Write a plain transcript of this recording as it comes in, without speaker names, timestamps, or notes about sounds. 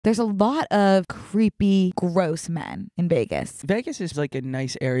There's a lot of creepy, gross men in Vegas. Vegas is like a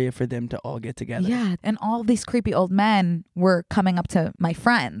nice area for them to all get together. Yeah. And all these creepy old men were coming up to my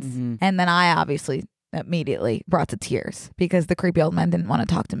friends. Mm-hmm. And then I obviously immediately brought to tears because the creepy old men didn't want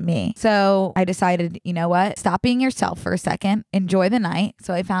to talk to me. So I decided, you know what? Stop being yourself for a second. Enjoy the night.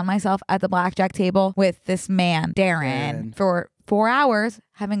 So I found myself at the blackjack table with this man, Darren. For 4 hours,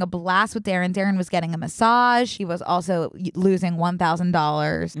 having a blast with Darren. Darren was getting a massage. He was also losing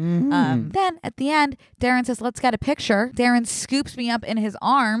 $1,000. Then at the end, Darren says, let's get a picture. Darren scoops me up in his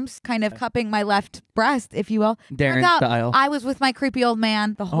arms, kind of cupping my left breast, if you will. Darren style. I was with my creepy old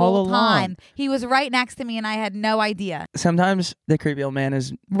man the whole time. He was right next to me and I had no idea. Sometimes the creepy old man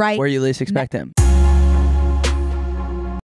is right where you least expect him.